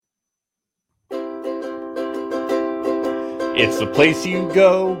It's the place you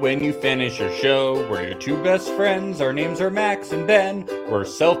go when you finish your show. We're your two best friends. Our names are Max and Ben. We're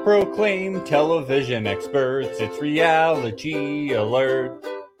self-proclaimed television experts. It's Reality Alert.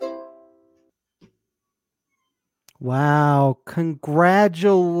 Wow,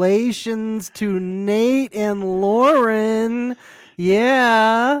 congratulations to Nate and Lauren.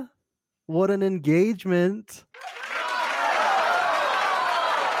 Yeah, what an engagement.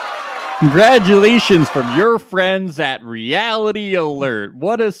 Congratulations from your friends at Reality Alert.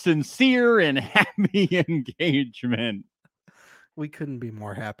 What a sincere and happy engagement. We couldn't be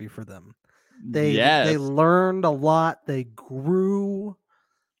more happy for them. Yes. They learned a lot, they grew.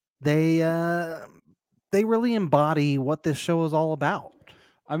 They really embody what this show is all about.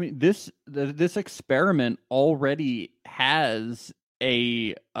 I mean, this experiment already has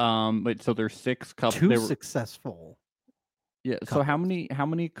a wait, so there's 6 couples. Two successful. Yeah. Couples. So how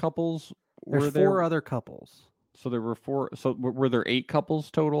many couples There's were there? 4 other couples. So there were 4. So were there 8 couples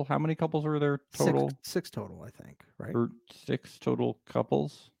total? How many couples were there total? 6 total, I think. Right? Or 6 total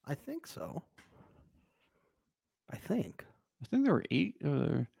couples? I think so. I think there were 8.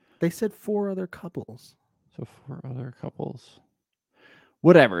 They said 4 other couples. So 4 other couples.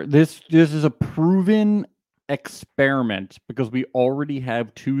 Whatever. This is a proven experiment because we already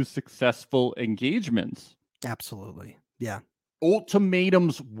have 2 successful engagements. Absolutely. Yeah.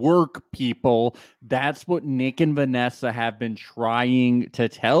 Ultimatums work, people. That's what Nick and Vanessa have been trying to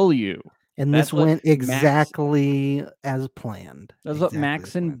tell you. And That's this went exactly as planned. That's what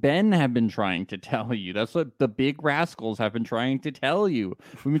Max and Ben have been trying to tell you. That's what the Big Rascals have been trying to tell you.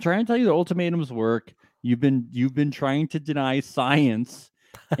 We've been trying to tell you the ultimatums work. You've been trying to deny science,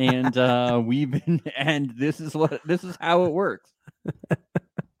 and this is how it works.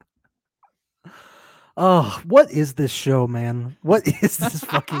 Oh, what is this show, man? What is this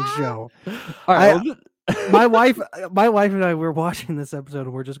fucking show? All right, my wife and I were watching this episode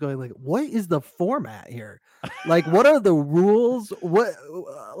and we're just going like, what is the format here? Like, what are the rules? What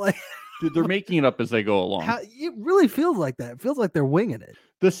Dude, they're making it up as they go along. It really feels like that. It feels like they're winging it.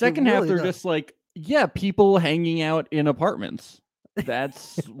 The second half, they're just like, yeah, people hanging out in apartments.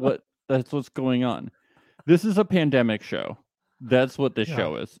 That's what's going on. This is a pandemic show. That's what this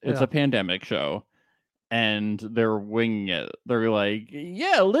show is. It's a pandemic show. And they're winging it. They're like,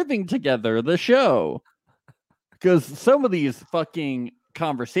 yeah, living together, the show. Because some of these fucking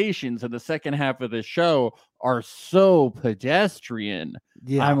conversations in the second half of the show are so pedestrian.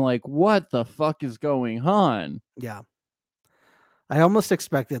 Yeah. I'm like, what the fuck is going on? Yeah. I almost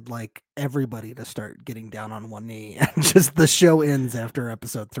expected like everybody to start getting down on one knee and just the show ends after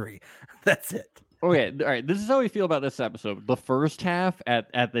episode 3. That's it. Okay, all right. This is how we feel about this episode. The first half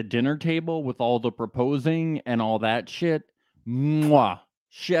at the dinner table with all the proposing and all that shit. Mwah.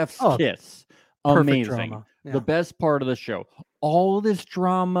 Chef's kiss. Amazing. Yeah. The best part of the show. All this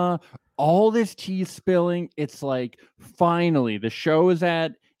drama, all this tea spilling. It's like finally the show is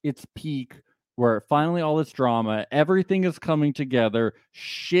at its peak where finally all this drama, everything is coming together.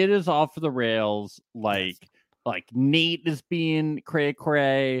 Shit is off the rails. Like Nate is being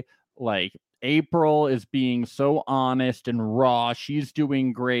cray-cray. Like April is being so honest and raw. She's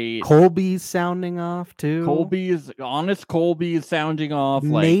doing great. Colby's sounding off too. Colby is sounding off.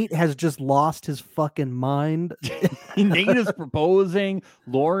 Nate has just lost his fucking mind. Nate is proposing.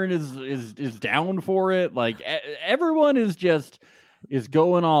 Lauren is down for it. Like everyone is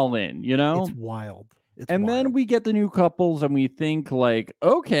going all in, you know? It's wild. Then we get the new couples and we think like,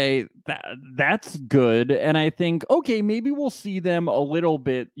 okay, that's good. And I think, okay, maybe we'll see them a little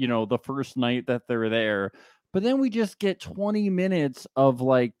bit, you know, the first night that they're there. But then we just get 20 minutes of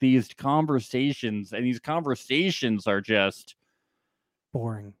like these conversations, and these conversations are just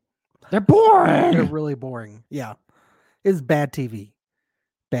boring. They're boring. They're really boring. Yeah. It's bad TV.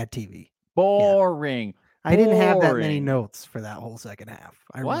 Bad TV. Boring. Yeah. I didn't have that many notes for that whole second half.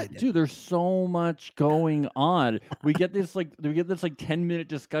 Really dude? There's so much going on. We get this like 10-minute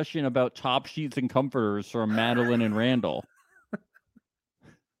discussion about top sheets and comforters from Madeline and Randall.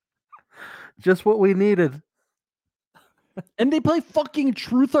 Just what we needed. And they play fucking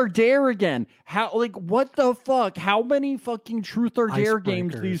Truth or Dare again. How? Like, what the fuck? How many fucking Truth or Dare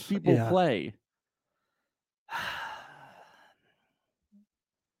games do these people play?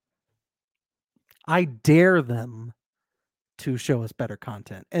 I dare them to show us better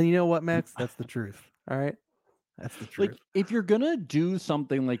content. And you know what, Max? That's the truth. All right? That's the truth. Like, if you're going to do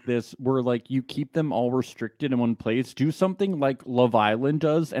something like this where, like, you keep them all restricted in one place, do something like Love Island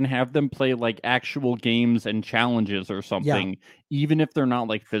does and have them play, like, actual games and challenges or something. Yeah. Even if they're not,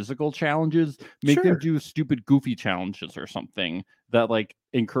 like, physical challenges, make them do stupid, goofy challenges or something that, like,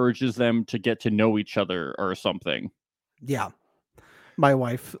 encourages them to get to know each other or something. Yeah. My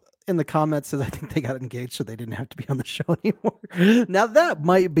wife in the comments says I think they got engaged so they didn't have to be on the show anymore. Now that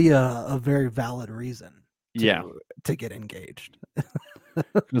might be a very valid reason to get engaged.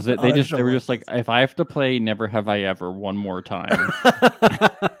 Because they were just like, if I have to play Never Have I Ever one more time,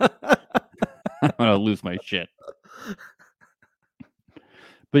 I'm gonna lose my shit.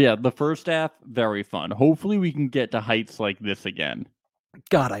 But yeah, the first half, very fun. Hopefully we can get to heights like this again.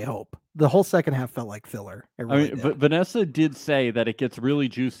 God, I hope. The whole second half felt like filler. Really but Vanessa did say that it gets really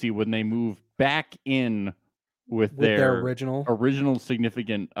juicy when they move back in with their original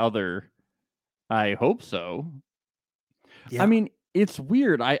significant other. I hope so. Yeah. I mean, it's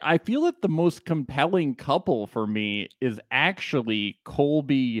weird. I feel that the most compelling couple for me is actually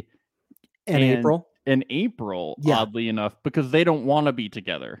Colby and April. And April, oddly enough, because they don't want to be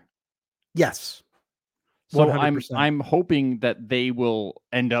together. Yes. 100%. So I'm hoping that they will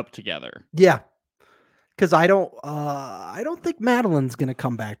end up together. Yeah. Because I don't think Madeline's gonna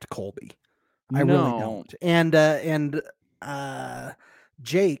come back to Colby. I really don't. And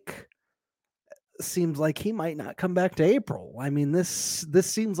Jake seems like he might not come back to April. I mean, this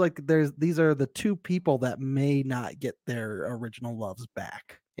seems like these are the two people that may not get their original loves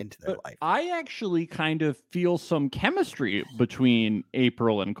back into their life. I actually kind of feel some chemistry between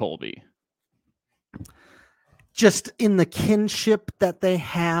April and Colby. Just in the kinship that they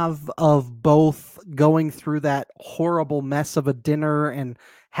have of both going through that horrible mess of a dinner and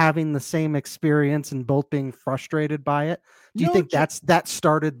having the same experience and both being frustrated by it. Do you think that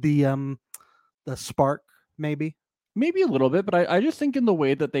started the spark, maybe? Maybe a little bit, but I just think in the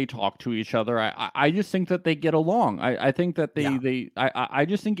way that they talk to each other, I just think that they get along. I think that I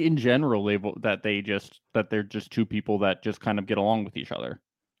just think in general that they're just two people that just kind of get along with each other.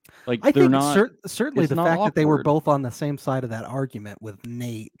 Like I think certainly the fact that they were both on the same side of that argument with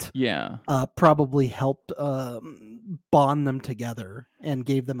Nate, probably helped bond them together and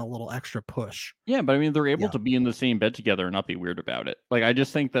gave them a little extra push. Yeah, but I mean, they're able to be in the same bed together and not be weird about it. Like, I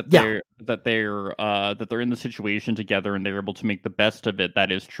just think that they're in the situation together and they're able to make the best of it.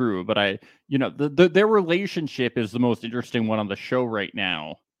 That is true, but their relationship is the most interesting one on the show right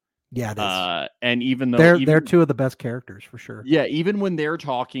now. Yeah, it is. And even though they're two of the best characters for sure. Yeah, even when they're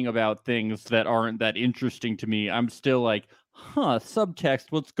talking about things that aren't that interesting to me, I'm still like, subtext,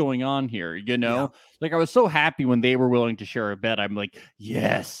 what's going on here? Like I was so happy when they were willing to share a bed. I'm like,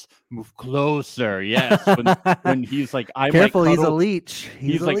 yes, move closer. Yes. When he's like, careful, he's a leech.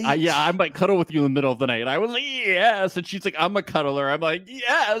 He's like, I might cuddle with you in the middle of the night. And I was like, yes. And she's like, I'm a cuddler. I'm like,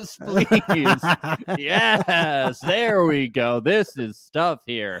 yes, please. Yes. There we go. This is stuff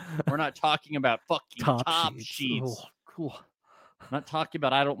here. We're not talking about fucking top sheets. Oh, cool. I'm not talking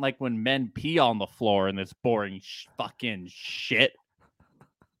about I don't like when men pee on the floor in this boring fucking shit.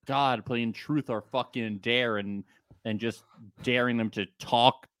 God, playing truth or fucking dare and just daring them to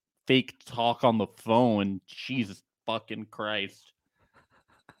fake talk on the phone. Jesus fucking Christ.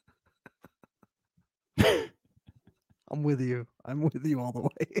 I'm with you. I'm with you all the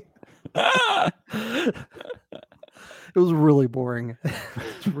way. It was really boring.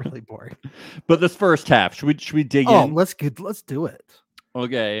 It's really boring. But this first half, should we dig in? Let's do it.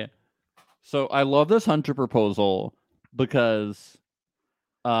 Okay. So I love this Hunter proposal because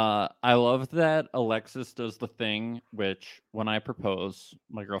I love that Alexis does the thing which when I propose,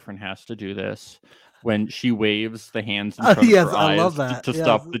 my girlfriend has to do this. When she waves the hands in front of her eyes I love that. To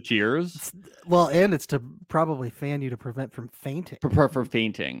stop the tears. Well, and it's to probably fan you to prevent from fainting. Prepare for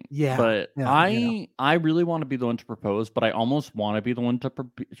fainting. Yeah. But I really want to be the one to propose, but I almost want to be the one to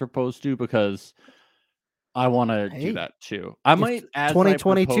propose to because I want to do that too. I might as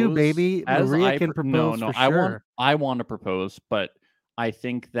 2022, I propose, baby. Maria can propose. No, I want to propose, but I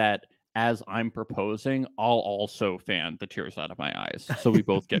think that as I'm proposing, I'll also fan the tears out of my eyes, so we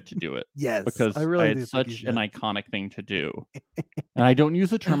both get to do it. Yes, because it's such an iconic thing to do. And I don't use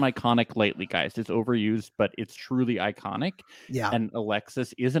the term iconic lightly, guys. It's overused, but it's truly iconic. Yeah. And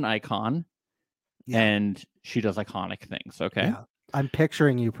Alexis is an icon, and she does iconic things. Okay. Yeah. I'm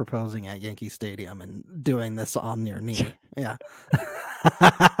picturing you proposing at Yankee Stadium and doing this on your knee. Yeah.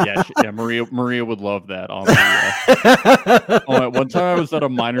 Maria would love that. One time I was at a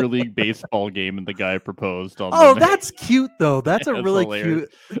minor league baseball game and the guy proposed. That's cute though. That's a really hilarious.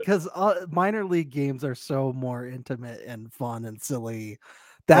 Cute because minor league games are so more intimate and fun and silly.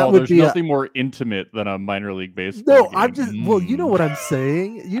 There's nothing more intimate than a minor league baseball game. I'm just you know what I'm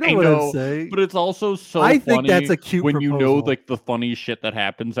saying. You know what I'm saying. But it's also so I funny think that's a cute when proposal. You know like the funny shit that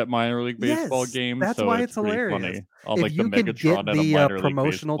happens at minor league baseball games. That's why it's hilarious. Funny. If you can get the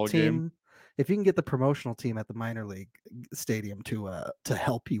promotional team, if you can get the promotional team at the minor league stadium to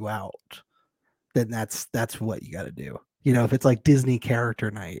help you out, then that's what you got to do. You know, if it's like Disney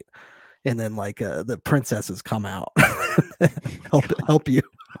character night, and then like the princesses come out, help you.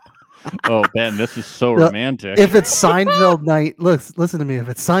 Oh, Ben, this is so romantic. If it's Seinfeld night, listen to me. If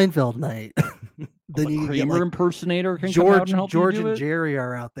it's Seinfeld night, then you Kramer get like impersonator can come out and help George you do and it? Jerry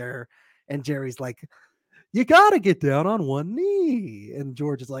are out there, and Jerry's like, "You gotta get down on one knee," and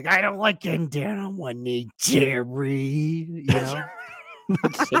George is like, "I don't like getting down on one knee, Jerry." You know,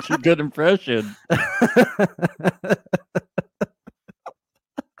 that's such a good impression.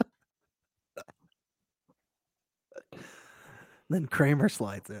 Then Kramer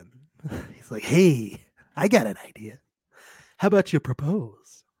slides in. He's like, "Hey, I got an idea. How about you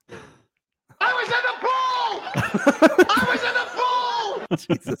propose?" I was in the pool! I was in the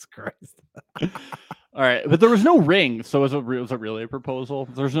pool! Jesus Christ. All right, but there was no ring, so was it really a proposal?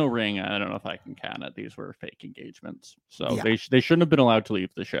 There's no ring. I don't know if I can count it. These were fake engagements, so Yeah. they shouldn't have been allowed to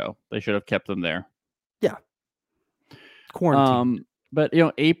leave the show. They should have kept them there. Yeah. Quarantine. But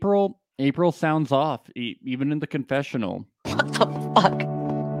April sounds off, even in the confessional. What the fuck?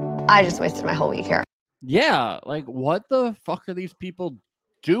 I just wasted my whole week here. Yeah, like what the fuck are these people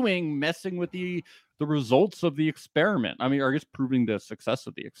doing, messing with the results of the experiment? I mean, I guess proving the success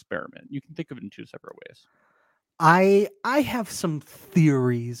of the experiment. You can think of it in two separate ways. I have some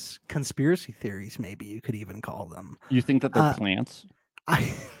theories, conspiracy theories, maybe you could even call them. You think that they're plants?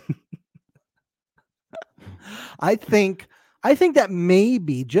 I think that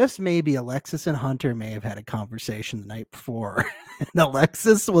maybe, just maybe, Alexis and Hunter may have had a conversation the night before. And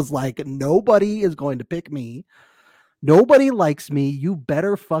Alexis was like, "Nobody is going to pick me. Nobody likes me. You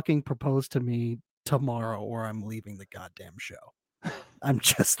better fucking propose to me tomorrow or I'm leaving the goddamn show. I'm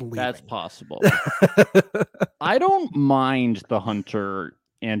just leaving." That's possible. I don't mind the Hunter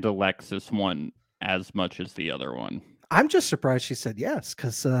and Alexis one as much as the other one. I'm just surprised she said yes,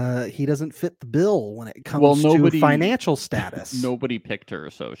 because he doesn't fit the bill when it comes to financial status. Nobody picked her,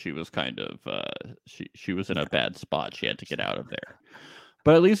 so she was kind of she was in a bad spot. She had to get out of there.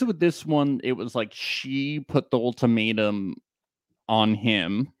 But at least with this one, it was like she put the ultimatum on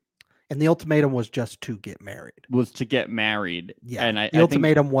him. And the ultimatum was just to get married. Yeah. And the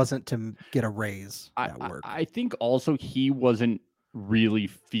ultimatum wasn't to get a raise at work. I think also he wasn't really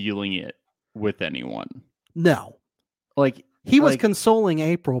feeling it with anyone. No. Like he was consoling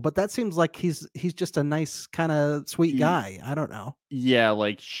April, but that seems like he's just a nice kind of sweet guy. I don't know. Yeah,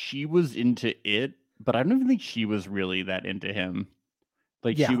 like she was into it, but I don't even think she was really that into him.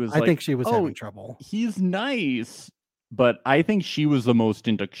 Like yeah, she was I think she was having trouble. He's nice, but I think she was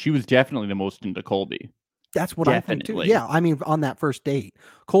definitely the most into Colby. That's what I think too. Yeah, I mean, on that first date,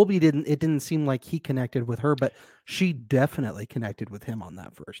 Colby didn't seem like he connected with her, but she definitely connected with him on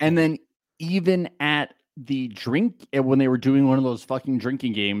that first date. And then even at the drink, when they were doing one of those fucking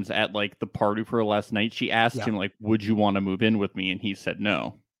drinking games at like the party for last night, she asked him like, "Would you want to move in with me?" And he said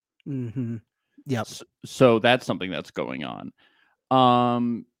no. Mm-hmm. Yep. So that's something that's going on.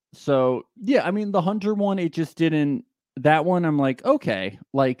 So yeah, I mean the Hunter one, it just didn't. That one, I'm like, okay,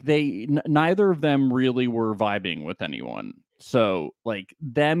 like neither of them really were vibing with anyone. So like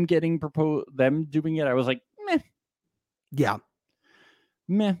them getting proposed, them doing it, I was like, meh. Yeah.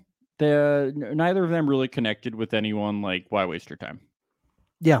 Meh. Neither of them really connected with anyone. Like, why waste your time?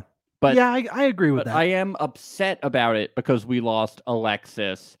 Yeah. But yeah, I agree with that. I am upset about it because we lost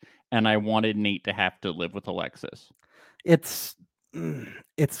Alexis and I wanted Nate to have to live with Alexis. It's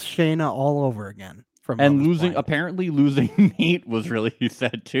Shayna all over again. Apparently losing Nate was really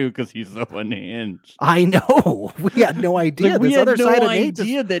sad too because he's so unhinged. I know. We had no idea. We had no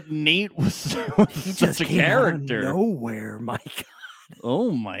idea that Nate was such a character. Out of nowhere, my God.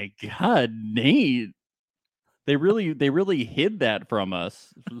 Oh my God, Nate. They really hid that from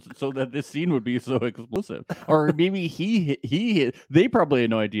us so that this scene would be so explosive. Or maybe they probably had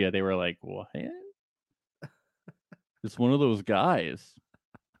no idea. They were like, "What? It's one of those guys."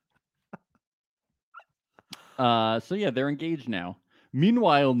 So yeah, they're engaged now.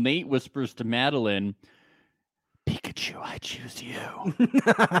 Meanwhile, Nate whispers to Madeline, "Pikachu, I choose you."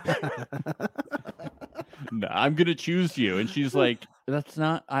 No, I'm gonna choose you, and she's like, "That's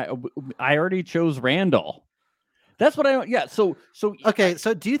not. I already chose Randall." That's what I don't. Yeah. So okay.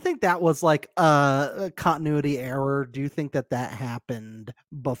 So do you think that was like a continuity error? Do you think that happened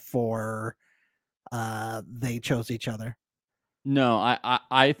before they chose each other? No,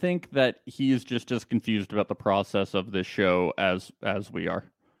 I think that he is just as confused about the process of this show as we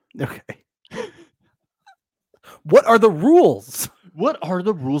are. Okay. What are the rules? What are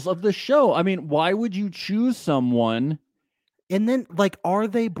the rules of the show? I mean, why would you choose someone? And then, like, are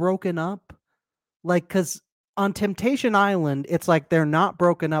they broken up? Like, because on Temptation Island, it's like they're not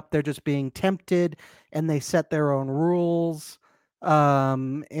broken up. They're just being tempted and they set their own rules.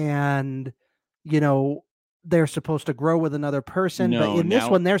 And, they're supposed to grow with another person. But in this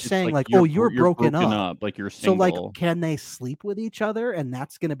one, they're saying like, oh, you're broken up. Like you're So single. like, can they sleep with each other? And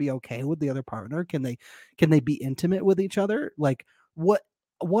that's going to be okay with the other partner? Can they be intimate with each other? Like what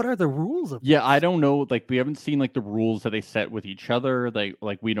are the rules of I don't know. Like we haven't seen like the rules that they set with each other.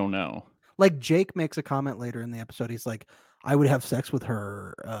 Like we don't know. Like Jake makes a comment later in the episode. He's like, I would have sex with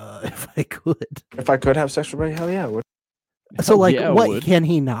her if I could. If I could have sex with her, hell yeah, I would. So like, what can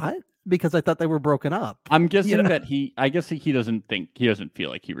he not? Because I thought they were broken up. I'm guessing that I guess he doesn't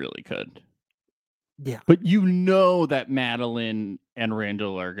feel like he really could. Yeah. But that Madeline and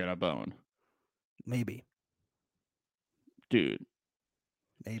Randall are gonna bone. Maybe. Dude.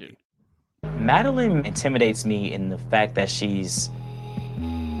 Maybe. Madeline intimidates me in the fact that she's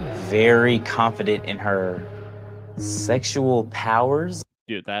very confident in her sexual powers.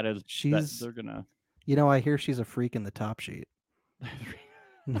 Dude, they're gonna. I hear she's a freak in the top sheet.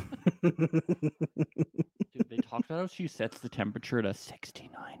 Dude, they talked about how she sets the temperature to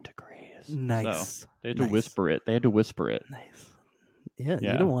 69 degrees. Nice. So they had to whisper it. Nice. Yeah,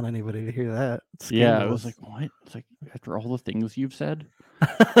 you don't want anybody to hear that. I was like, what? It's like after all the things you've said,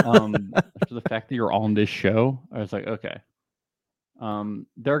 after the fact that you're on this show, I was like, okay.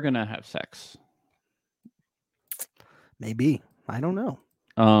 They're gonna have sex. Maybe. I don't know.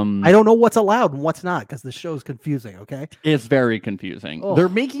 I don't know what's allowed and what's not because the show's confusing. Okay, it's very confusing. They're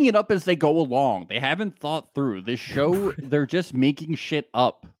making it up as they go along. They haven't thought through this show. They're just making shit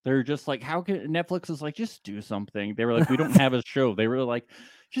up. They're just like, how can Netflix is like, just do something. They were like, we don't have a show. They were like,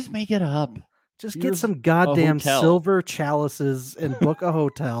 just make it up. Just get some goddamn silver chalices and book a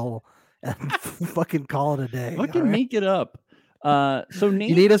hotel and fucking call it a day. Fucking make it up. So Nate,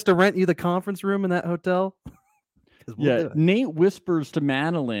 you need us to rent you the conference room in that hotel? Nate whispers to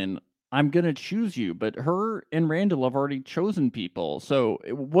Madeline, I'm going to choose you, but her and Randall have already chosen people. So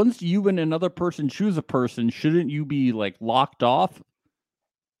once you and another person choose a person, shouldn't you be like locked off?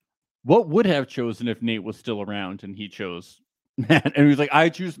 What would have chosen if Nate was still around and he chose Matt? And he was like, I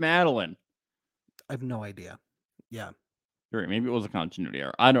choose Madeline. I have no idea. Yeah. Right, maybe it was a continuity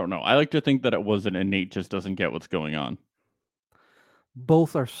error. I don't know. I like to think that it wasn't and Nate just doesn't get what's going on.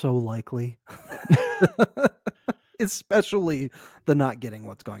 Both are so likely. Especially the not getting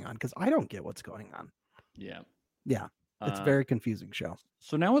what's going on, because I don't get what's going on. Yeah. It's a very confusing show.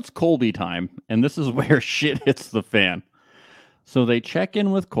 So now it's Colby time, and this is where shit hits the fan. So they check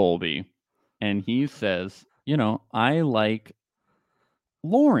in with Colby, and he says, I like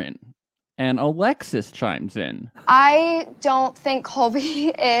Lauren. And Alexis chimes in. I don't think Colby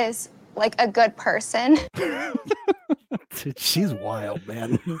is like a good person. Dude, she's wild,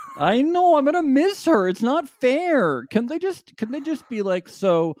 man. I know. I'm gonna miss her. It's not fair. Can they just be like,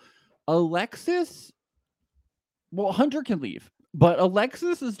 so Alexis? Well, Hunter can leave, but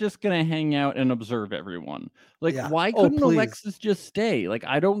Alexis is just gonna hang out and observe everyone. Like, why couldn't Alexis just stay? Like,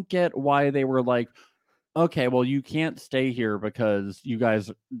 I don't get why they were like, okay, well, you can't stay here because you guys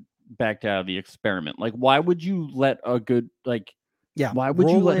backed out of the experiment. Like, why would you let a good why would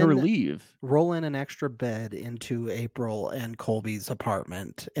you let her leave? Roll in an extra bed into April and Colby's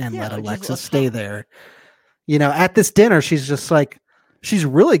apartment and let Alexis stay there. At this dinner, she's just like, she's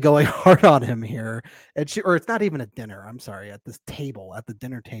really going hard on him here. And it's not even a dinner. I'm sorry. At this table, at the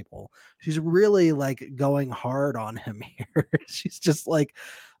dinner table, she's really like going hard on him here. She's just like,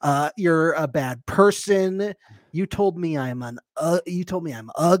 you're a bad person. You told me I'm ugly. You told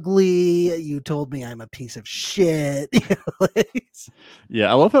me I'm a piece of shit.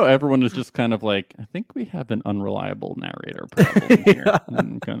 Yeah, I love how everyone is just kind of like, I think we have an unreliable narrator problem here.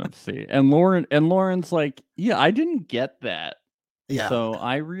 And kind of see. And Lauren's like, yeah, I didn't get that. Yeah. So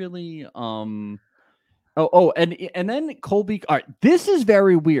I really and then Colby. All right, this is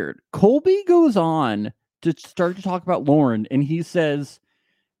very weird. Colby goes on to start to talk about Lauren, and he says,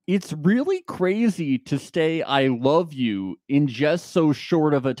 it's really crazy to stay I love you in just so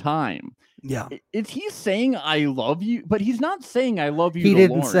short of a time. Yeah. Is he saying I love you? But he's not saying I love you. He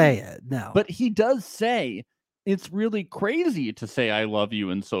didn't Lauren. say it, no. But he does say it's really crazy to say I love you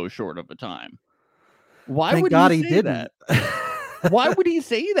in so short of a time. Why Thank would God he he say didn't. that? Why would he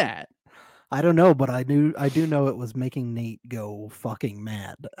say that? I don't know, but I do know it was making Nate go fucking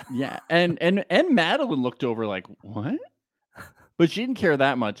mad. Yeah, and Madeline looked over like, what? But she didn't care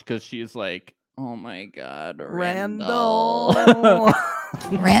that much because she's like, oh my God, Randall.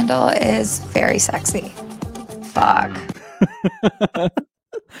 Randall is very sexy. Fuck.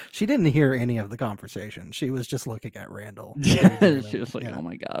 She didn't hear any of the conversation. She was just looking at Randall. Yeah, she was like, "Oh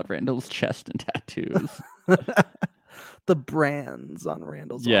my god, Randall's chest and tattoos." The brands on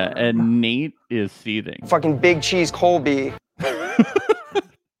Randall's arm. And Nate is seething. Fucking Big Cheese Colby.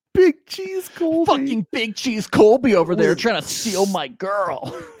 Big Cheese Colby. Fucking Big Cheese Colby over there trying to steal my girl.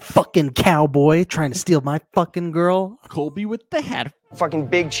 Fucking cowboy trying to steal my fucking girl. Colby with the hat. Fucking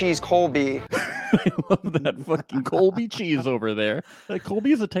Big Cheese Colby. I love that fucking Colby cheese over there. Like,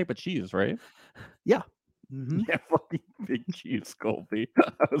 Colby is a type of cheese, right? Yeah. Mm-hmm. Yeah, fucking Big Cheese Colby.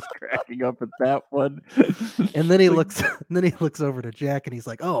 I was cracking up at that one. And then he looks over to Jack and he's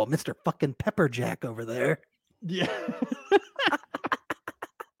like, "Oh, Mr. fucking Pepper Jack over there." Yeah.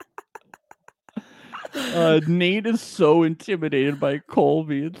 Nate is so intimidated by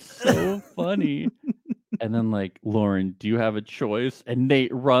Colby. It's so funny. And then, like, "Lauren, do you have a choice?" And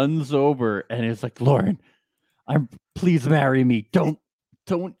Nate runs over and is like, "Lauren, please marry me. Don't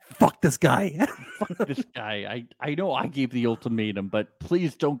fuck this guy. Fuck this guy. I know I gave the ultimatum, but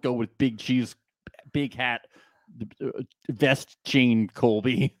please don't go with Big Cheese, Big Hat, Vest Chain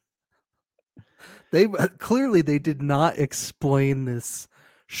Colby." They clearly did not explain this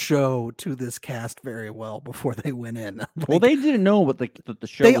show to this cast very well before they went in. Like, Well, they didn't know what the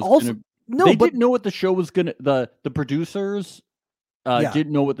show they was also gonna, no, they but didn't know what the show was gonna. The producers Yeah.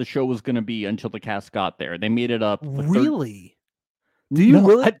 didn't know what the show was gonna be until the cast got there. They made it up. really. Do you No,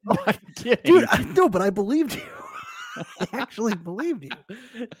 really? I'm kidding. Dude, no, but I believed you. I actually believed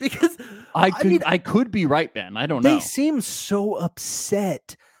you because I could be right, Ben. I don't know. they seem so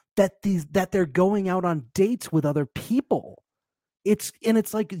upset that they're going out on dates with other people. It's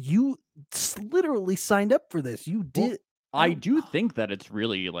like you literally signed up for this. You did. I do think that it's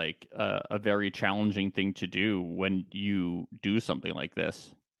really like a very challenging thing to do when you do something like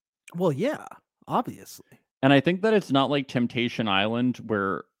this. Well, yeah, obviously. And I think that it's not like Temptation Island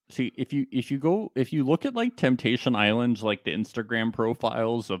where, see, if you look at like Temptation Island, like the Instagram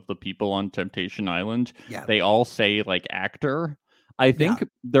profiles of the people on Temptation Island, Yeah. they all say like actor. I think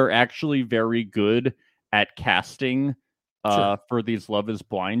they're actually very good at casting for these Love is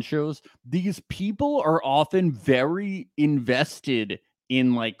Blind shows. These people are often very invested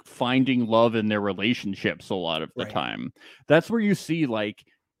in like finding love in their relationships a lot of the time. That's where you see like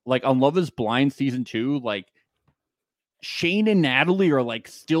on Love is Blind season 2, like Shane and Natalie are like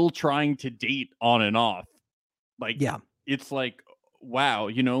still trying to date on and off. Like, it's like, wow,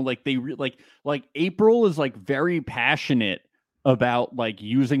 you know, like they like April is like very passionate about like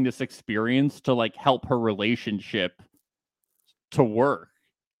using this experience to like help her relationship to work,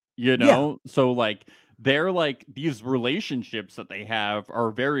 you know? So like they're like these relationships that they have are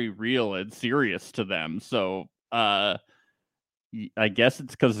very real and serious to them. So I guess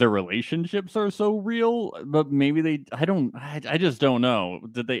it's because their relationships are so real, but maybe I just don't know.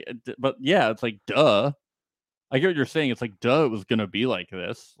 But yeah, it's like, duh. I get what you're saying. It's like, duh, it was going to be like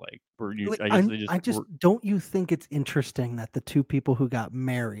this. Like, don't you think it's interesting that the two people who got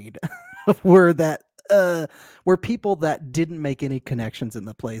married were people that didn't make any connections in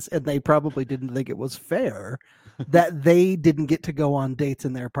the place, and they probably didn't think it was fair that they didn't get to go on dates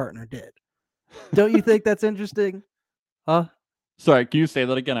and their partner did. Don't you think that's interesting? Huh? Sorry, can you say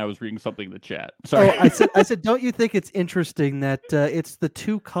that again? I was reading something in the chat. Sorry. Oh, I said, don't you think it's interesting that it's the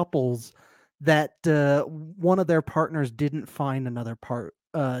two couples that one of their partners didn't find another partner?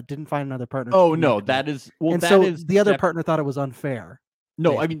 Oh no, that is the other partner thought it was unfair.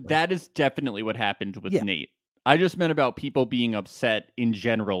 No, basically. I mean that is definitely what happened with Nate. I just meant about people being upset in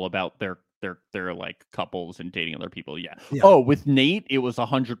general about their like couples and dating other people. Yeah. Oh, with Nate, it was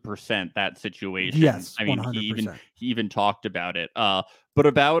 100% that situation. Yes. I mean, 100%. he even talked about it. But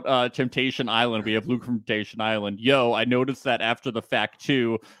about Temptation Island, we have Luke from Temptation Island. Yo, I noticed that after the fact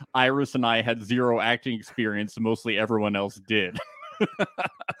too, Iris and I had zero acting experience. Mostly everyone else did.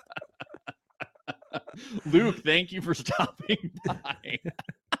 Luke, thank you for stopping by.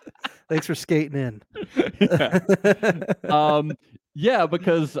 Thanks for skating in. Yeah,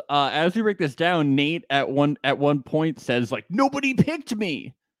 because as we break this down, Nate at one point says like, "Nobody picked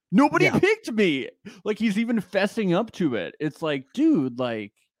me. Nobody picked me." Like he's even fessing up to it. It's like, dude,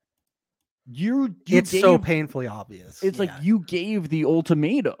 like it's so painfully obvious. It's like you gave the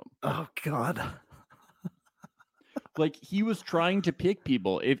ultimatum. Oh God. Like he was trying to pick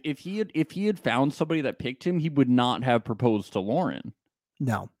people. If he had found somebody that picked him, he would not have proposed to Lauren.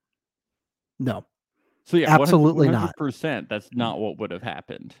 No. So yeah, absolutely 100%, not. 100%. That's not what would have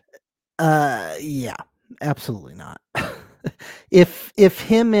happened. Yeah, absolutely not. If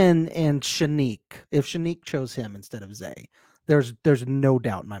him and Shanique, if Shanique chose him instead of Zay, there's no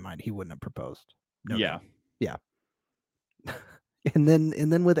doubt in my mind he wouldn't have proposed. No doubt. Yeah. And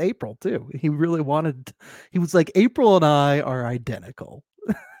then with April too. He really wanted. He was like, April and I are identical.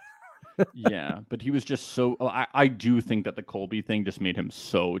 Yeah, but he was just so. I do think that the Colby thing just made him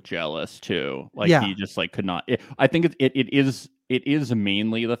so jealous too. Like Yeah. he just like could not. I think it is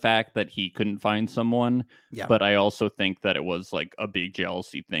mainly the fact that he couldn't find someone. Yeah. But I also think that it was like a big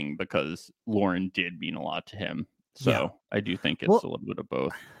jealousy thing because Lauren did mean a lot to him. So Yeah. I do think it's Well, a little bit of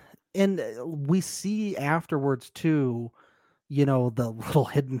both. And we see afterwards too, the little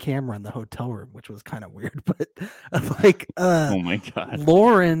hidden camera in the hotel room, which was kind of weird, but like Oh my God.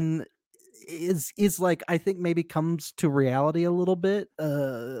 Lauren is like, I think maybe comes to reality a little bit,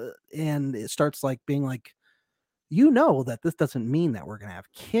 and it starts like being like, that this doesn't mean that we're gonna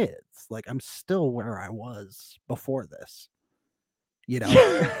have kids. Like, I'm still where I was before this.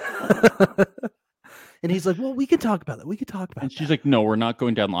 And he's like, well, we can talk about that. We can talk about And she's that. like, no, we're not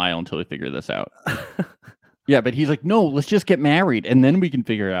going down the aisle until we figure this out. Yeah, but he's like, no, let's just get married and then we can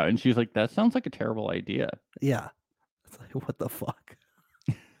figure it out. And she's like, that sounds like a terrible idea. Yeah. It's like, what the fuck?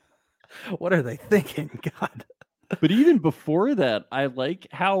 What are they thinking? God. But even before that, I like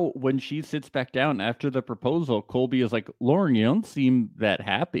how when she sits back down after the proposal, Colby is like, Lauren, you don't seem that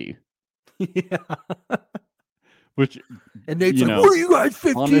happy. Yeah. Which, and Nate's like, what are you guys,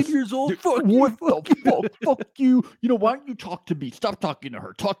 15 years old? Fuck you. What the fuck? Fuck you. Why don't you talk to me? Stop talking to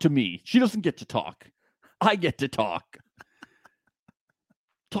her. Talk to me. She doesn't get to talk. I get to talk.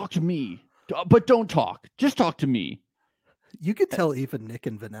 Talk to me. But don't talk. Just talk to me. You could tell even Nick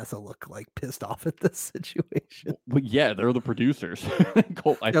and Vanessa look like pissed off at this situation. Well, yeah, they're the producers.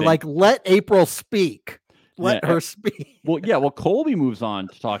 They're like, let April speak. Let her speak. Well, Colby moves on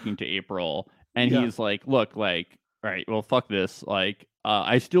to talking to April, and he's like, look, like, all right, well, fuck this. Like,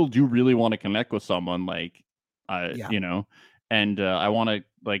 I still do really want to connect with someone, like, and I want to,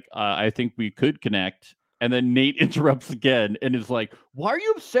 like, I think we could connect. And then Nate interrupts again and is like, why are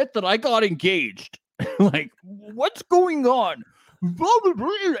you upset that I got engaged? Like, what's going on?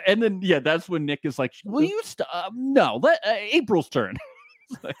 And then, that's when Nick is like, will you stop? No, let April's turn.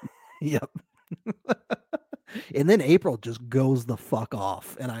 Yep. And then April just goes the fuck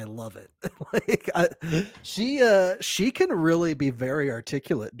off, and I love it. Like, she can really be very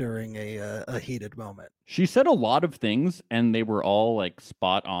articulate during a heated moment. She said a lot of things, and they were all like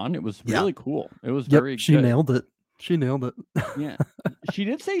spot on. It was really cool. It was very she good. nailed it. She nailed it. Yeah, she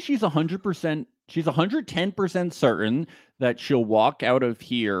did say she's 100%. She's 110% certain that she'll walk out of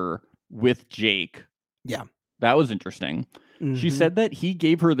here with Jake. Yeah, that was interesting. Mm-hmm. She said that he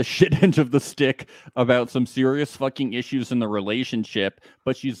gave her the shit end of the stick about some serious fucking issues in the relationship,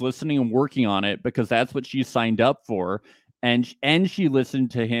 but she's listening and working on it because that's what she signed up for. And she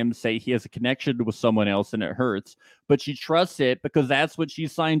listened to him say he has a connection with someone else and it hurts, but she trusts it because that's what she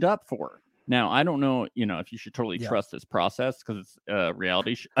signed up for. Now, I don't know, if you should totally trust this process because it's a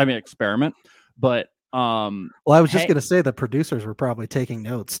reality experiment, but well, I was just going to say the producers were probably taking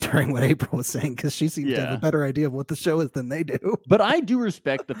notes during what April was saying because she seems to have a better idea of what the show is than they do. But I do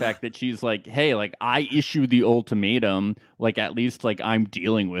respect the fact that she's like, hey, like, I issued the ultimatum, like, at least, like, I'm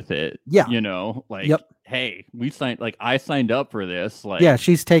dealing with it. Yeah. Like, hey, I signed up for this. Like, yeah,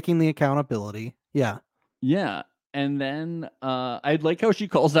 she's taking the accountability. Yeah. Yeah. And then I like how she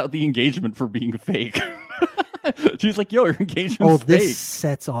calls out the engagement for being fake. She's like, yo, your engagement's this fake.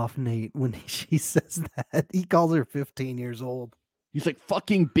 Sets off Nate when she says that. He calls her 15 years old. He's like,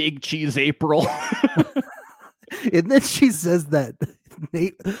 fucking big cheese April. And then she says that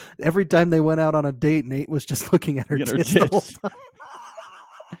Nate, every time they went out on a date, Nate was just looking at her tits the whole time.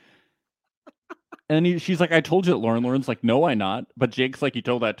 And she's like, I told you that, Lauren. Lauren's like, no, I not. But Jake's like, you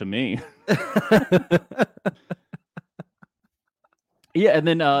told that to me. Yeah, and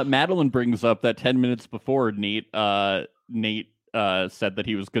then Madeline brings up that 10 minutes before Nate said that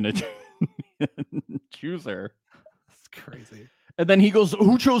he was going to choose her. That's crazy. And then he goes,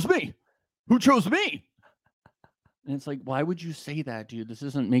 who chose me? Who chose me? And it's like, why would you say that, dude? This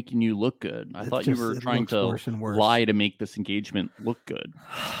isn't making you look good. I thought you were trying to lie to make this engagement look good.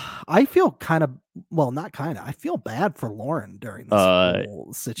 I feel I feel bad for Lauren during this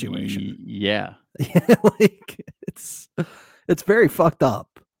whole situation. Yeah. Like, it's very fucked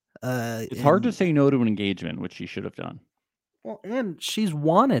up. It's hard to say no to an engagement, which she should have done. Well, and she's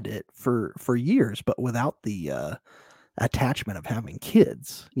wanted it for years, but without the attachment of having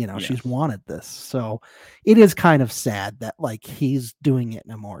kids. She's wanted this. So it is kind of sad that, like, he's doing it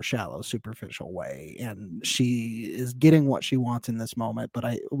in a more shallow, superficial way, and she is getting what she wants in this moment, but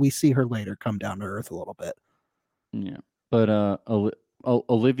we see her later come down to earth a little bit. Yeah. But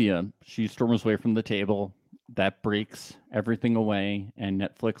Olivia, she storms away from the table. That breaks everything away, and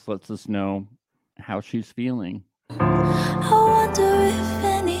Netflix lets us know how she's feeling. I wonder if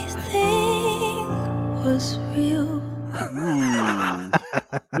anything was real.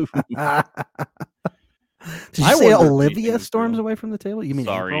 Did you I say wonder if Olivia anything was storms real. away from the table? You mean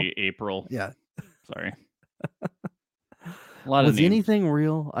Sorry, April? Yeah. Sorry. A lot Was of names. anything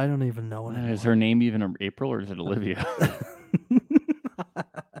real? I don't even know anymore. Is her name even April or is it Olivia?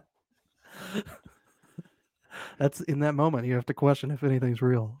 That's in that moment you have to question if anything's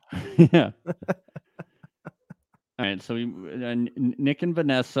real. Yeah. All right, so Nick and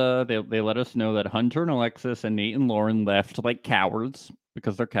Vanessa, they let us know that Hunter and Alexis and Nate and Lauren left like cowards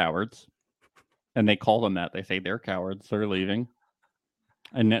because they're cowards. And they call them that. They say they're cowards. They're leaving.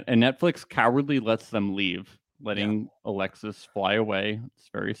 And Netflix cowardly lets them leave, letting Alexis fly away. It's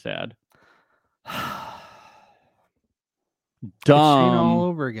very sad. It's Shane all Dumb.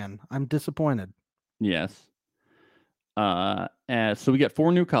 over again. I'm disappointed. Yes. So we get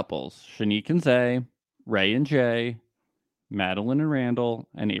 4 new couples: Shanique and Zay, Ray and Jay, Madeline and Randall,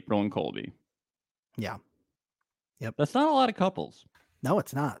 and April and Colby. Yeah. Yep. That's not a lot of couples. No,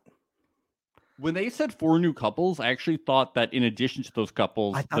 it's not. When they said 4 new couples, I actually thought that in addition to those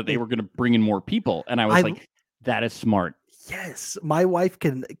couples, that they were going to bring in more people. And I was like, that is smart. Yes. My wife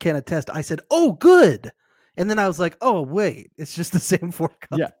can attest. I said, oh, good. And then I was like, oh, wait, it's just the same 4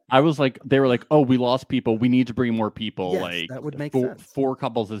 couples. Yeah. I was like, they were like, oh, we lost people. We need to bring more people. Yes, like that would make sense. 4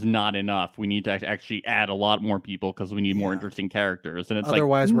 couples is not enough. We need to actually add a lot more people because we need more interesting characters. And it's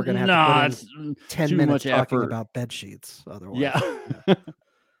otherwise we're going to have to put in 10 minutes talking effort about bed sheets. Otherwise. Yeah.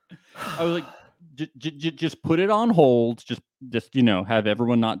 I was like, just put it on hold. Just have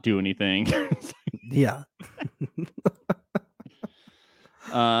everyone not do anything. Yeah.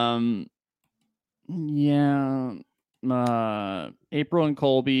 Yeah. April and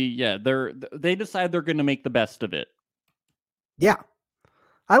Colby, they decide they're going to make the best of it. Yeah.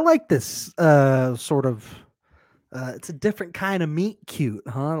 I like this sort of it's a different kind of meet cute,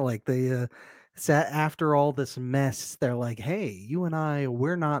 huh? Like they sat after all this mess, they're like, hey, you and I,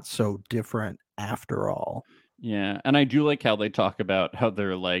 we're not so different after all. Yeah, and I do like how they talk about how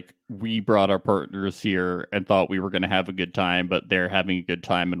they're like, we brought our partners here and thought we were going to have a good time, but they're having a good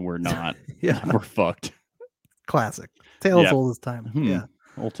time and we're not. Yeah. We're fucked. Classic. Tales all this time. Yeah.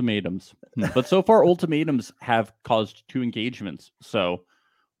 Ultimatums. But so far, ultimatums have caused 2 engagements. So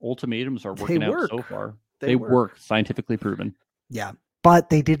ultimatums are working out so far. They work. Scientifically proven. Yeah.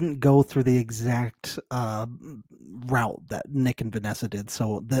 But they didn't go through the exact route that Nick and Vanessa did.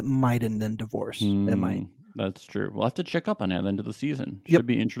 So that might end in divorce. It might. That's true. We'll have to check up on it at the end of the season. Should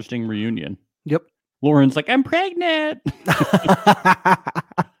be interesting reunion. Yep. Lauren's like, I'm pregnant.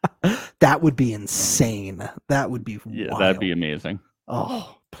 That would be insane. That would be wild. That'd be amazing.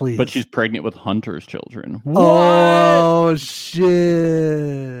 Oh, please. But she's pregnant with Hunter's children. What? Oh,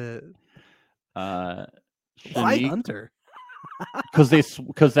 shit. Why Hunter? Because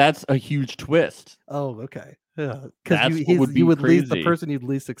that's a huge twist. Oh, okay. Yeah, because you would least the person you'd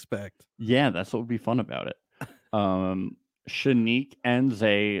least expect. Yeah, that's what would be fun about it. Shanique and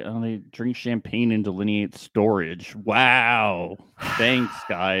Zay, they drink champagne and delineate storage. Wow. Thanks,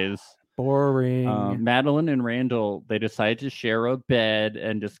 guys. Boring. Madeline and Randall, they decide to share a bed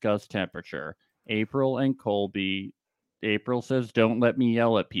and discuss temperature. April and Colby, April says, don't let me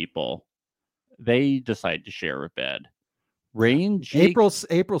yell at people. They decide to share a bed. Ray and Jake.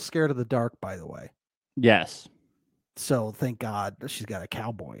 April's scared of the dark, by the way. Yes. So thank God she's got a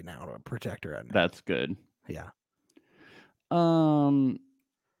cowboy now to protect her. That's good. Yeah.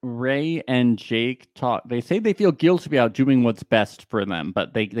 Ray and Jake talk. They say they feel guilty about doing what's best for them,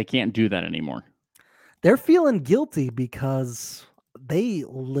 but they can't do that anymore. They're feeling guilty because they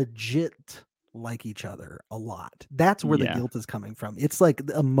legit like each other a lot. That's where the guilt is coming from. It's like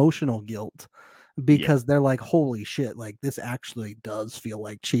the emotional guilt. Because they're like, holy shit, like this actually does feel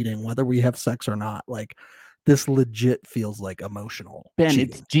like cheating, whether we have sex or not. Like this legit feels like emotional. Ben, cheating.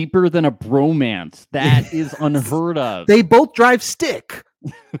 It's deeper than a bromance. That is unheard of. They both drive stick.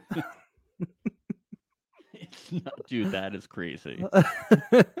 Dude, that is crazy.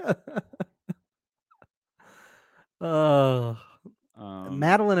 Madeline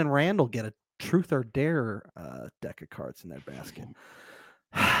and Randall get a truth or dare deck of cards in their basket.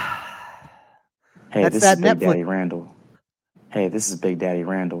 Hey, this is Big Daddy Randall. Hey, this is Big Daddy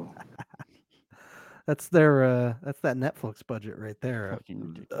Randall. That's their that's that Netflix budget right there. Fucking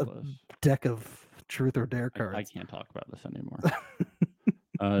ridiculous. A deck of truth or dare cards. I can't talk about this anymore.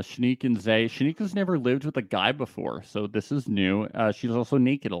 Shanique and Zay. Shanique has never lived with a guy before, so this is new. She's also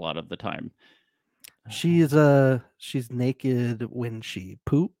naked a lot of the time. She's naked when she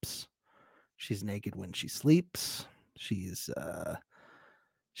poops. She's naked when she sleeps. She's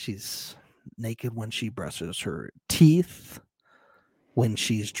naked when she brushes her teeth, when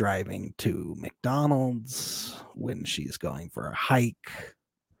she's driving to McDonald's, when she's going for a hike,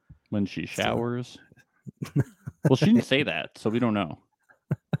 when she showers. Well, she didn't say that, so we don't know.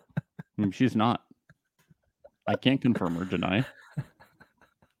 I mean, she's not. I can't confirm or deny.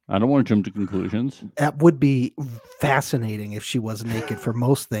 I don't want to jump to conclusions. That would be fascinating if she was naked for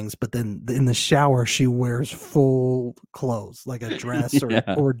most things, but then in the shower she wears full clothes, like a dress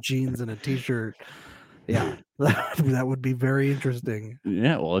or jeans and a t-shirt. Yeah, that would be very interesting.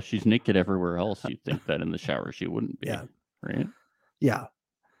 Yeah, well, if she's naked everywhere else, you'd think that in the shower she wouldn't be. Yeah. Right? Yeah.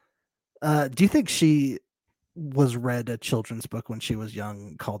 Do you think she was read a children's book when she was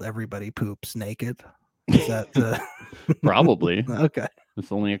young called Everybody Poops Naked? Is that probably? Okay. That's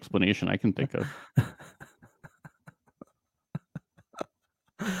the only explanation I can think of.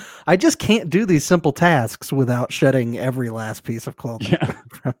 I just can't do these simple tasks without shedding every last piece of clothing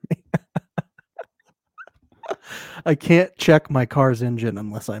from me. I can't check my car's engine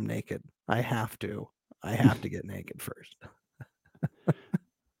unless I'm naked. I have to get naked first.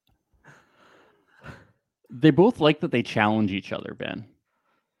 They both like that they challenge each other, Ben.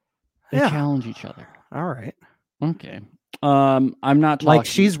 They challenge each other. All right. Okay. I'm not talking... like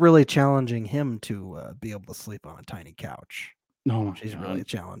she's really challenging him to be able to sleep on a tiny couch. No, she's really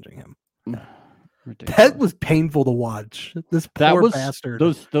challenging him. Ridiculous. That was painful to watch. This poor bastard.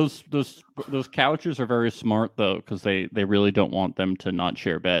 Those couches are very smart though, because they really don't want them to not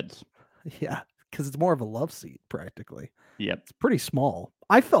share beds. Yeah, because it's more of a love seat practically. Yep, it's pretty small.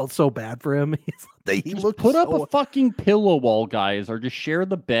 I felt so bad for him. He looked put up a fucking pillow wall, guys, or just share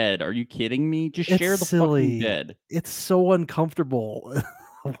the bed. Are you kidding me? Just share the fucking bed. It's so uncomfortable.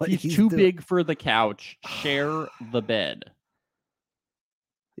 He's too big for the couch. Share the bed.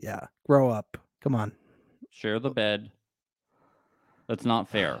 Yeah, grow up. Come on. Share the bed. That's not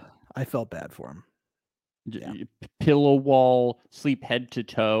fair. I felt bad for him. Yeah. Pillow wall, sleep head to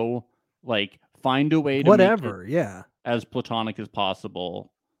toe. Like, find a way to whatever, make it as platonic as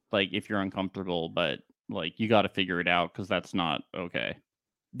possible. Like, if you're uncomfortable, but like you got to figure it out because that's not okay.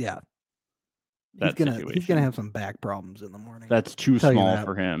 Yeah, he's gonna have some back problems in the morning. That's too small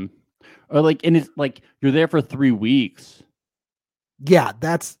for him. Or like, and it's like you're there for 3 weeks. Yeah,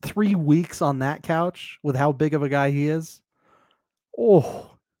 that's 3 weeks on that couch with how big of a guy he is.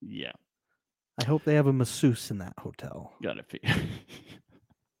 Oh, yeah. I hope they have a masseuse in that hotel. Got it.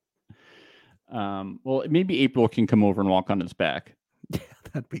 Well, maybe April can come over and walk on his back. Yeah,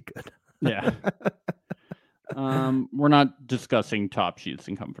 that'd be good. Yeah. We're not discussing top sheets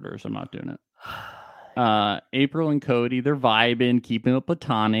and comforters. I'm not doing it. April and Cody, they're vibing, keeping it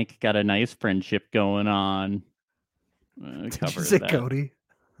platonic. Got a nice friendship going on. Did you say Cody?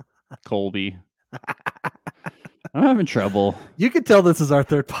 Colby. I'm having trouble. You can tell this is our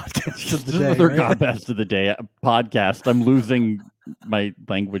third podcast of the day. Third best of the day podcast. I'm losing my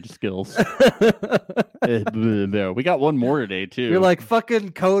language skills. We got one more today too. You're like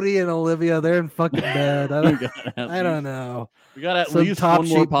fucking Cody and Olivia. They're in fucking bed. I don't know. We got at least one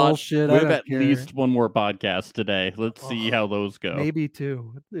more podcast. We have at least one more podcast today. Let's see how those go. Maybe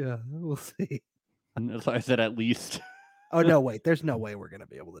two. Yeah, we'll see. That's why I said at least. Oh no, wait. There's no way we're gonna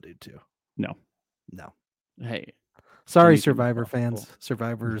be able to do two. No. Hey. Sorry, Survivor fans.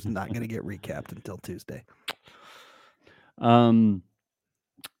 Survivor's not going to get recapped until Tuesday. Shanique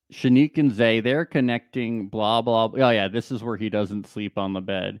and Zay, they're connecting, blah, blah, blah. Oh, yeah, this is where he doesn't sleep on the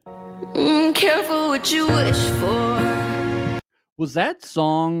bed. Careful what you wish for. Was that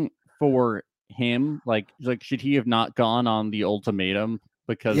song for him? Like, should he have not gone on the ultimatum?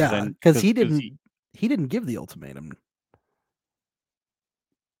 Because he didn't give the ultimatum.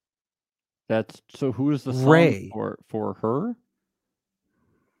 That's so. Who is the song Ray for her?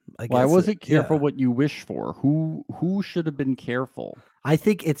 Why was it careful what you wish for? Who should have been careful? I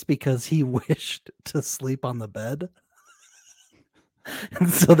think it's because he wished to sleep on the bed, and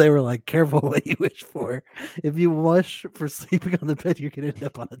so they were like, "Careful what you wish for. If you wish for sleeping on the bed, you can end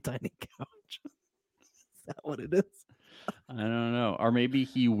up on a tiny couch." Is that what it is? I don't know. Or maybe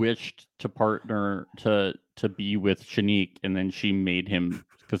he wished to partner to be with Shanique, and then she made him.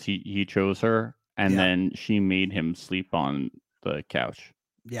 Because he chose her, and then she made him sleep on the couch.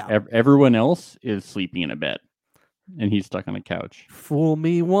 Yeah. Everyone else is sleeping in a bed, and he's stuck on a couch. Fool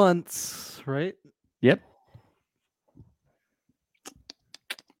me once, right? Yep.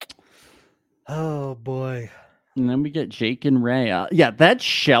 Oh boy. And then we get Jake and Ray. That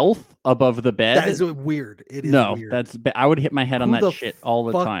shelf above the bed. That is weird. It is weird. I would hit my head on that shit all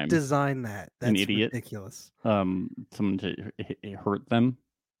the time. Design that. That's an idiot. Ridiculous. Someone to hurt them.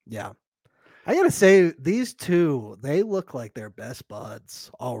 Yeah. I gotta say, these two, they look like they're best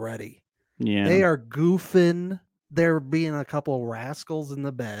buds already. Yeah. They are goofing. There being a couple rascals in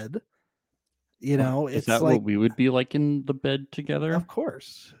the bed. You know, Is it's that like, what we would be like in the bed together? of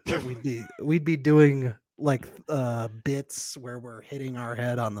course, we'd be doing like bits where we're hitting our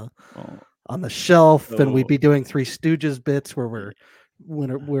head on the shelf, and we'd be doing Three Stooges bits where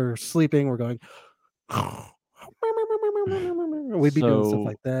when we're sleeping, we're going. We'd be doing stuff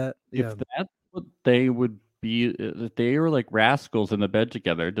like that. Yeah. If that's what they would be, if they were like rascals in the bed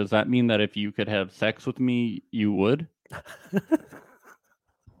together, does that mean that if you could have sex with me, you would?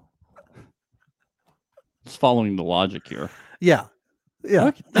 It's following the logic here. Yeah. Yeah.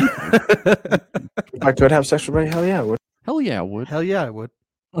 Okay, If I could have sex with me, hell yeah, I would. Hell yeah, I would. Hell yeah, I would.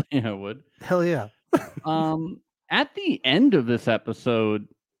 Yeah, I would. Hell yeah. At the end of this episode,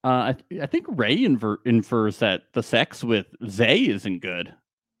 I think Ray infers that the sex with Zay isn't good.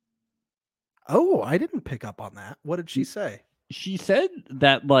 Oh, I didn't pick up on that. What did she say? She said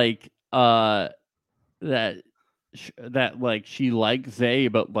that like that like she likes Zay,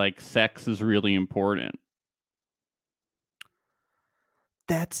 but like sex is really important.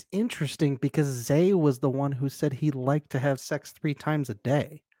 That's interesting because Zay was the one who said he liked to have sex 3 times a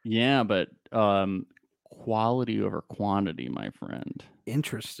day. Yeah, but quality over quantity, my friend.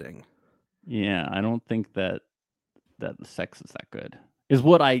 Interesting. Yeah, I don't think that the sex is that good. Is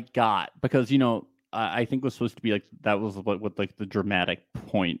what I got, because you know I think it was supposed to be like that was what like the dramatic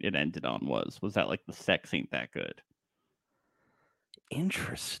point it ended on was that like the sex ain't that good.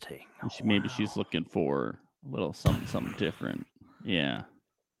 Interesting. Maybe she's looking for a little something different. Yeah.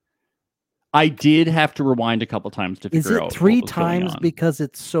 I did have to rewind a couple times to figure out. Is it 3 times because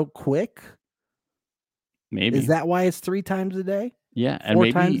it's so quick? Maybe. Is that why it's 3 times a day? Yeah, 4 and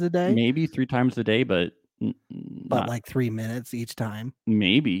maybe times a day? Maybe 3 times a day, but like 3 minutes each time.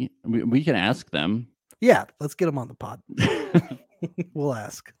 Maybe we can ask them. Yeah, let's get them on the pod. We'll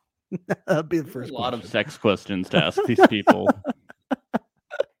ask. That'll be the first. A lot of sex questions to ask these people.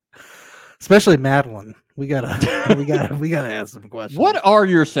 Especially Madeline. We gotta ask some questions. What are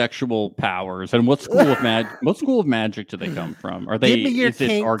your sexual powers, and what school of magic do they come from? Are they? Give me your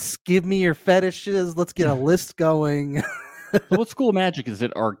kinks. Give me your fetishes. Let's get a list going. So what school of magic is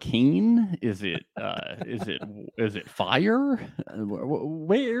it? Arcane? Is it fire?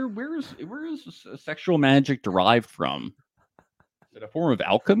 Where is sexual magic derived from? Is it a form of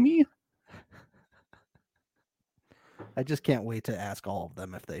alchemy? I just can't wait to ask all of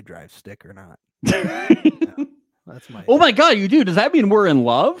them if they drive stick or not. That's my. Oh my god, you do! Does that mean we're in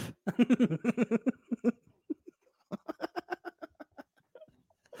love?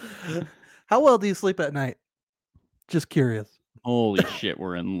 How well do you sleep at night? Just curious. Holy shit,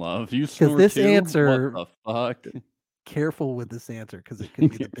 we're in love. You snore this too? answer. What the fuck? Careful with this answer because it could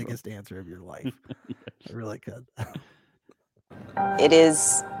be the biggest answer of your life. Yes. It really could. It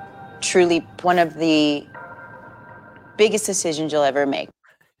is truly one of the biggest decisions you'll ever make.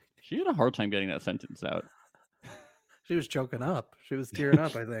 She had a hard time getting that sentence out. She was choking up. She was tearing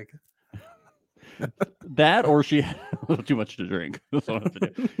up, I think. That, or she had a little too much to drink. That's what I have to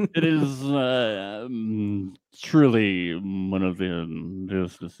do. It is truly one of the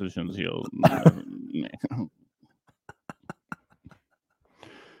biggest decisions you'll make.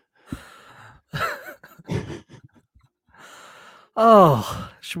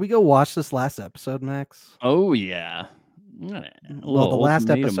 Oh, should we go watch this last episode, Max? Oh yeah. Well, the last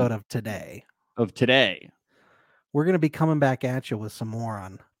episode of today. We're going to be coming back at you with some more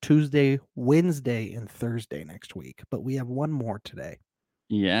on Tuesday, Wednesday, and Thursday next week. But we have one more today.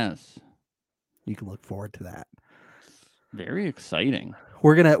 Yes. You can look forward to that. Very exciting.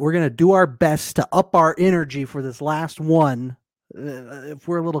 We're gonna do our best to up our energy for this last one. If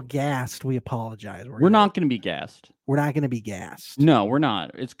we're a little gassed, we apologize. We're not going to be gassed. We're not going to be gassed. No, we're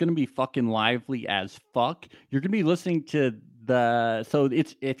not. It's going to be fucking lively as fuck. You're going to be listening to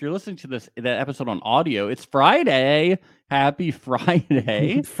if you're listening to that episode on audio, it's Friday. Happy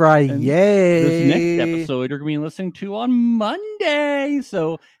Friday. Friday. This next episode you're going to be listening to on Monday.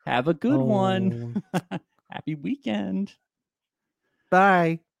 So have a good one. Happy weekend.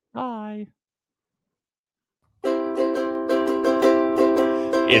 Bye. Bye.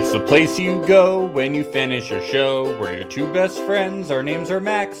 It's the place you go when you finish your show. We're your 2 best friends. Our names are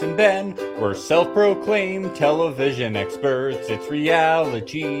Max and Ben. We're self-proclaimed television experts. It's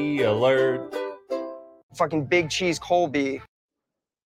Reality Alert. Fucking Big Cheese Colby.